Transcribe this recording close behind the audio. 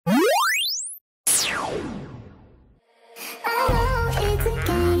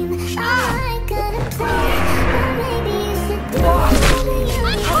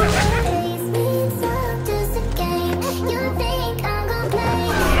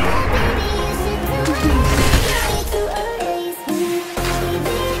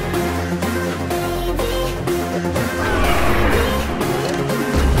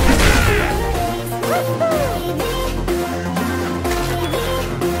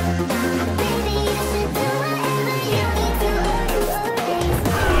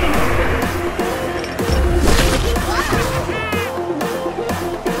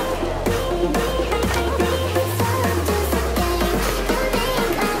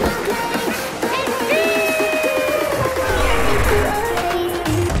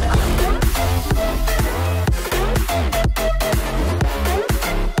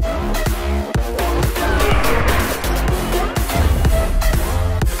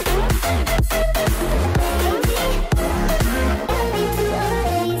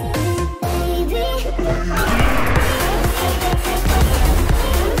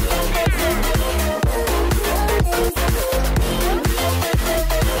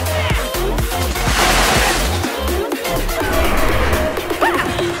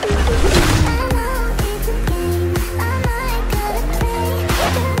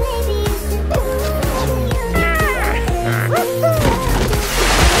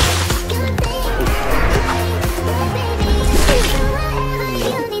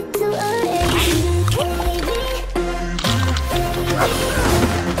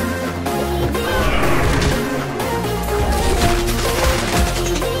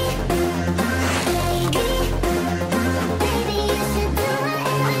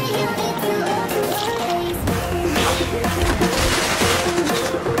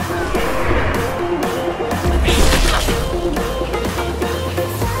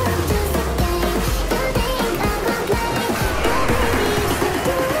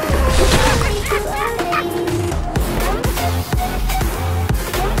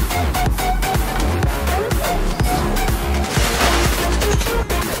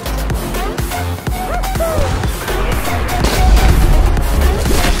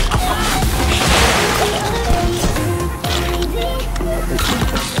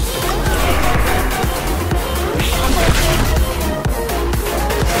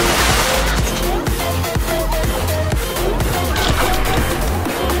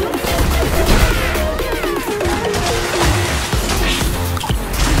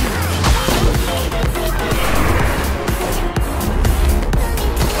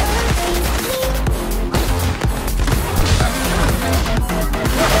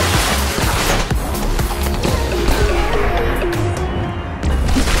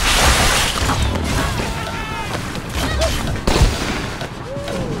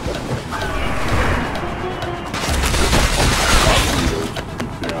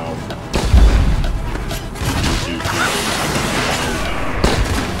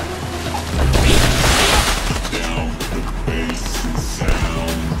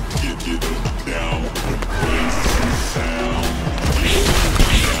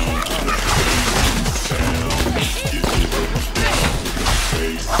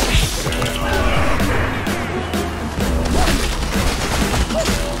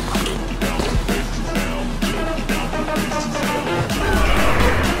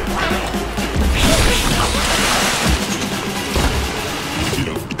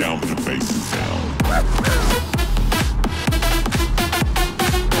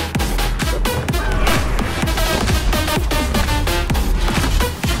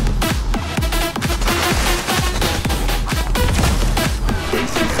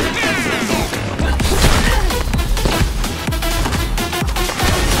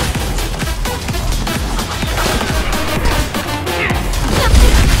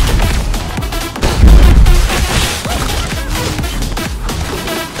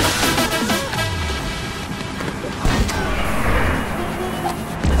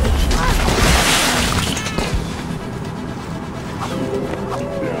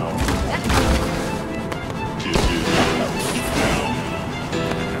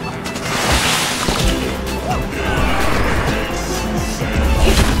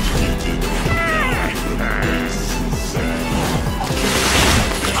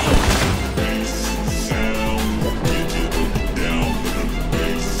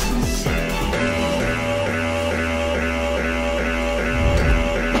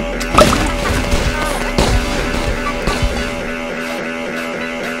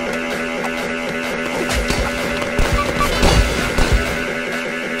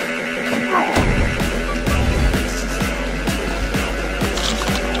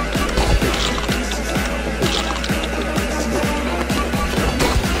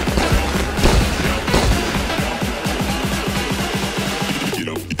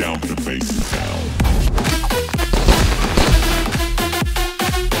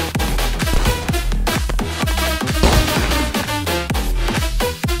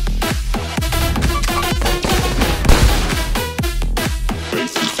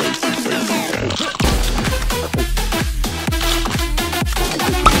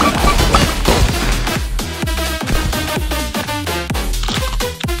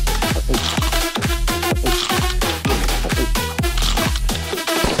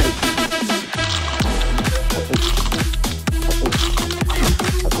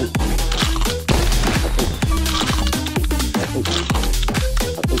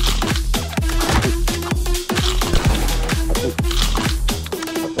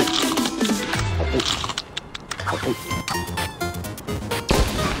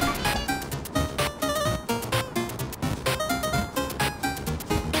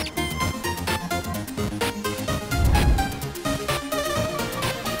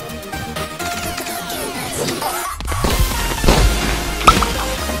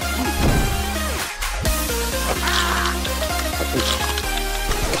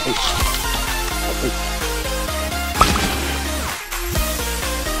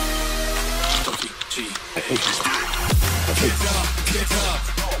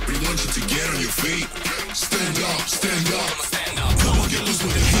want you to get on your feet. Stand up, stand up. Come on, get loose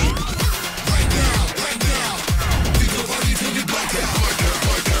with the heat. Right now, right now. Think about it till you black out.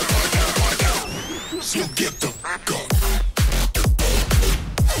 So get the fuck up.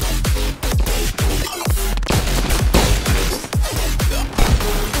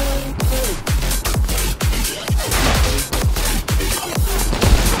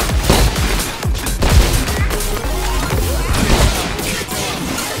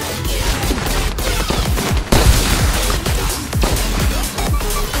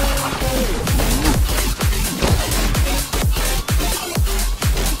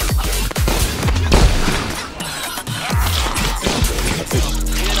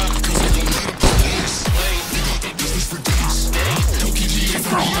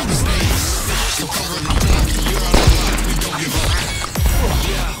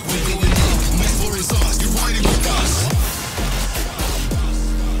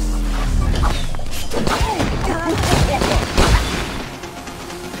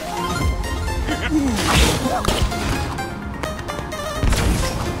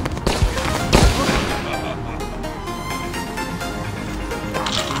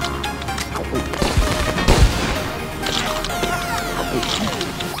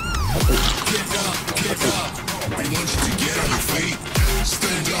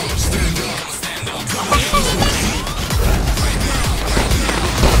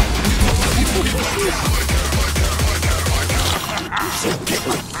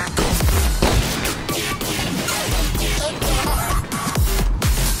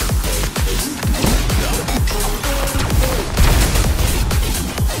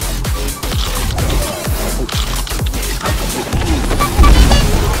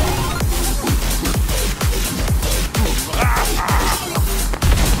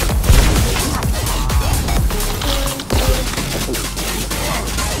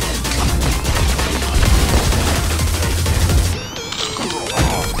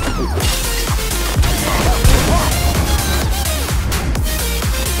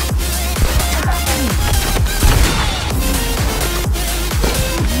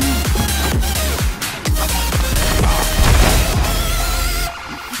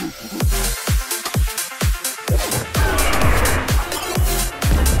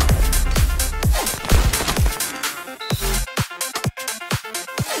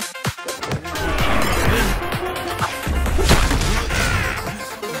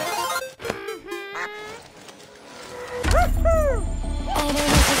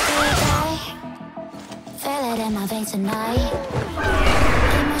 Tonight,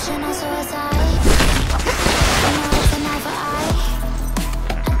 emotional suicide. You know it's an eye for eye.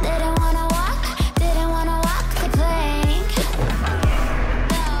 I didn't wanna walk the plank.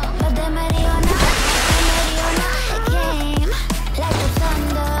 But then ready or not, it came like the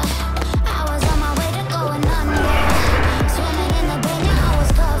thunder. I was on my way to going under. Swimming in the pain, I was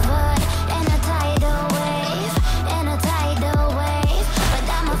covered in a tidal wave, But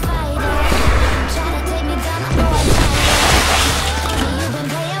I'm a fighter, try to take me down, I'm going down. You've been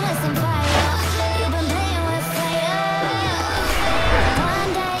playing with some fire. You've been playing with fire.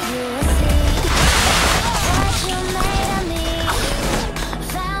 One day you will see what you made of me.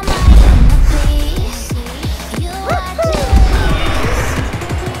 Found my inner peace. You are release.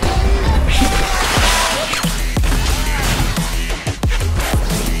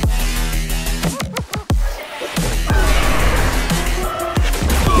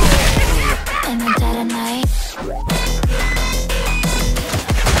 In the dead of night.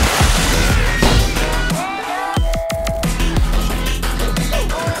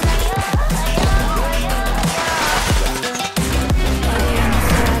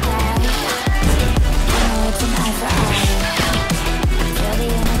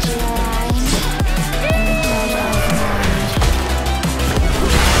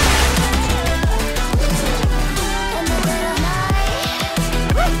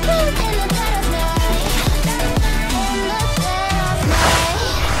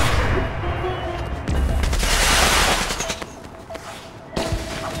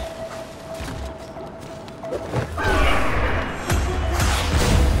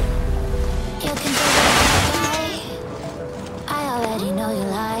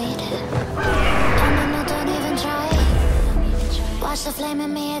 Watch the flame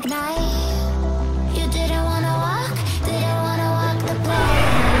in me ignite. You didn't wanna walk the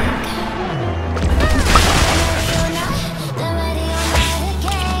plank. Then ready or not, it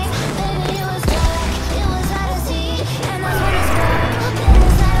came. Baby, it was dark, it was hard to see, and that's when it sparked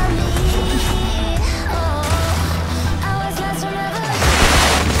inside of me. Oh, I was lost forever.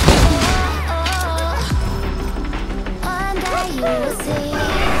 Oh, one day you will see.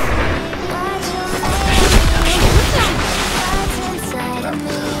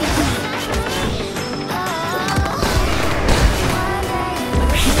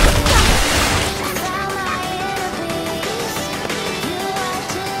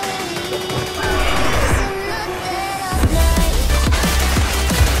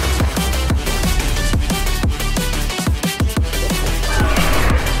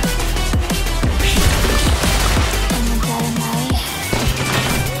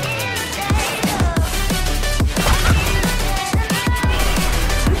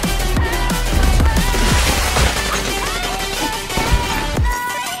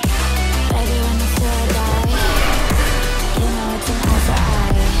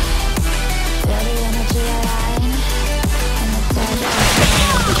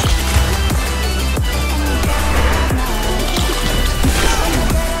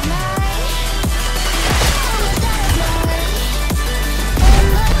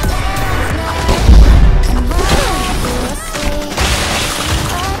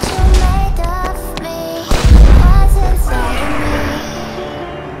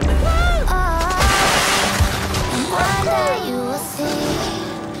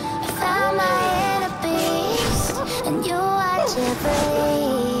 freeze.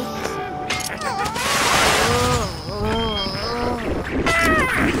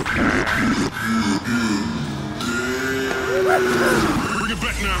 Bring it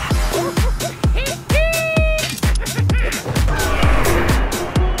back now.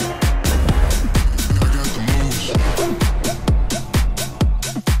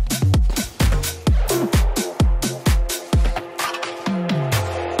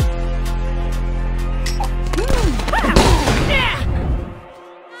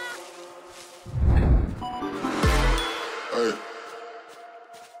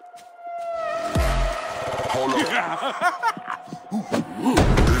 Hold up.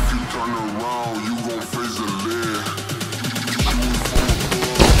 If you turn around, you gon' face the lead.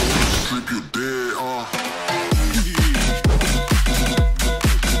 Slip you dead,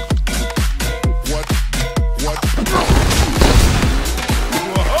 What?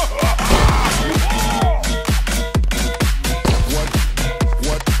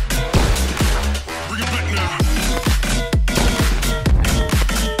 Bring it back now.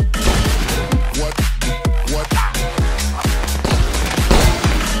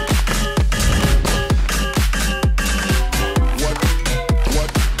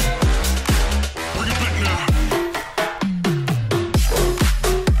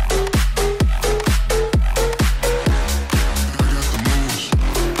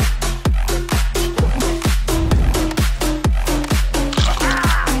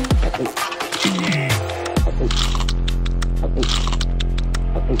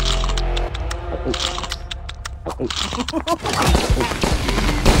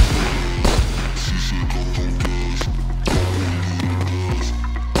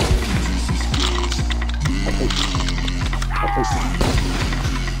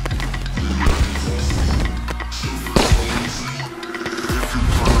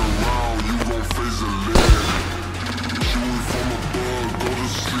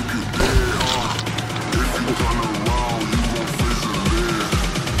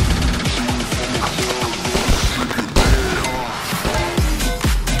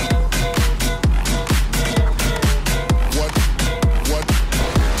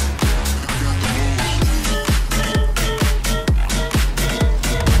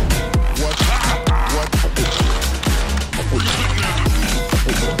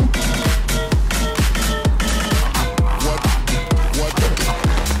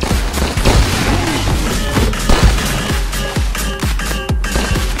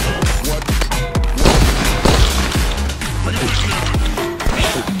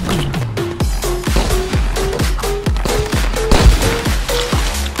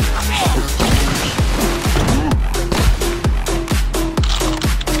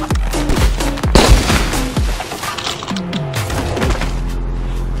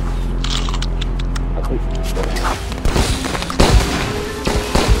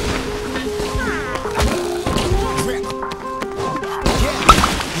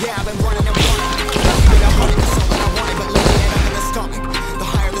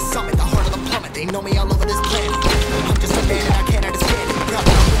 They know me all over this place.